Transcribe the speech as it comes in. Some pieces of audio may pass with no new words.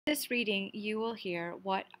This reading, you will hear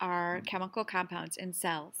what are chemical compounds in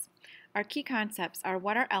cells. Our key concepts are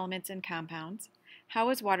what are elements and compounds, how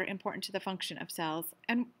is water important to the function of cells,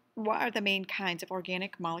 and what are the main kinds of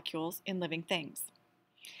organic molecules in living things.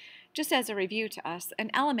 Just as a review to us, an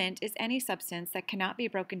element is any substance that cannot be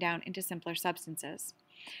broken down into simpler substances.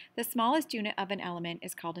 The smallest unit of an element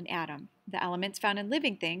is called an atom. The elements found in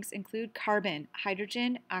living things include carbon,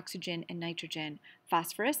 hydrogen, oxygen, and nitrogen,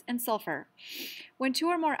 phosphorus, and sulfur. When two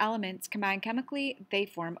or more elements combine chemically, they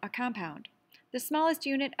form a compound. The smallest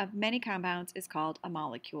unit of many compounds is called a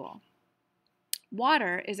molecule.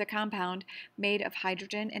 Water is a compound made of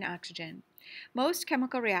hydrogen and oxygen. Most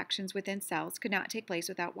chemical reactions within cells could not take place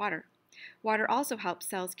without water. Water also helps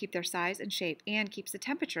cells keep their size and shape and keeps the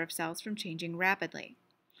temperature of cells from changing rapidly.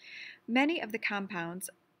 Many of the compounds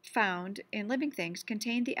found in living things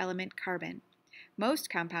contain the element carbon. Most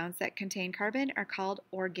compounds that contain carbon are called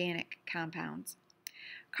organic compounds.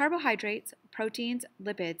 Carbohydrates, proteins,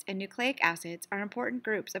 lipids, and nucleic acids are important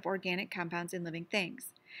groups of organic compounds in living things.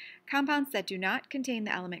 Compounds that do not contain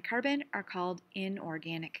the element carbon are called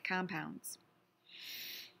inorganic compounds.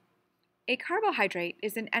 A carbohydrate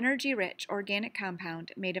is an energy-rich organic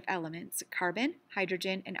compound made of elements carbon,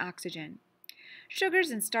 hydrogen, and oxygen.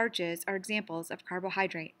 Sugars and starches are examples of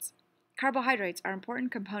carbohydrates. Carbohydrates are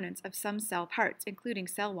important components of some cell parts, including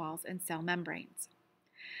cell walls and cell membranes.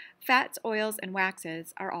 Fats, oils, and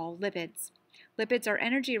waxes are all lipids. Lipids are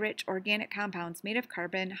energy-rich organic compounds made of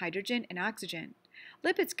carbon, hydrogen, and oxygen.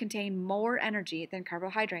 Lipids contain more energy than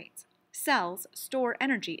carbohydrates. Cells store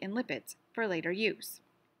energy in lipids for later use.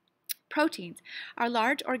 Proteins are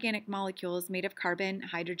large organic molecules made of carbon,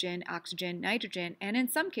 hydrogen, oxygen, nitrogen, and in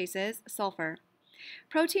some cases, sulfur.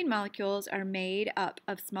 Protein molecules are made up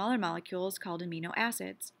of smaller molecules called amino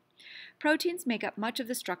acids. Proteins make up much of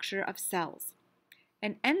the structure of cells.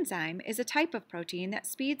 An enzyme is a type of protein that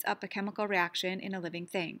speeds up a chemical reaction in a living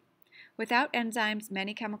thing. Without enzymes,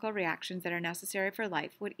 many chemical reactions that are necessary for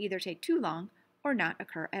life would either take too long or not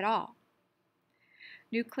occur at all.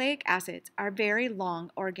 Nucleic acids are very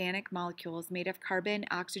long organic molecules made of carbon,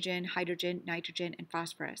 oxygen, hydrogen, nitrogen, and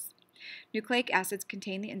phosphorus. Nucleic acids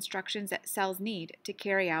contain the instructions that cells need to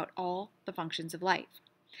carry out all the functions of life.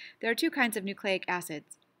 There are two kinds of nucleic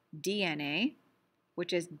acids, DNA,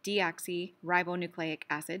 which is deoxyribonucleic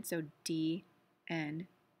acid, so DNA,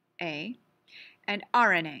 and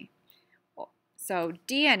RNA. So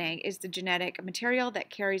DNA is the genetic material that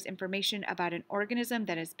carries information about an organism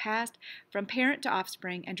that is passed from parent to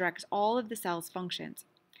offspring and directs all of the cell's functions.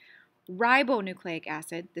 Ribonucleic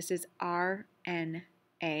acid, this is RNA,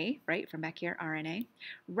 right, from back here, RNA.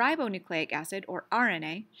 Ribonucleic acid, or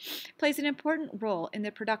RNA, plays an important role in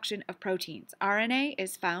the production of proteins. RNA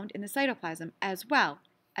is found in the cytoplasm as well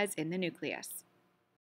as in the nucleus.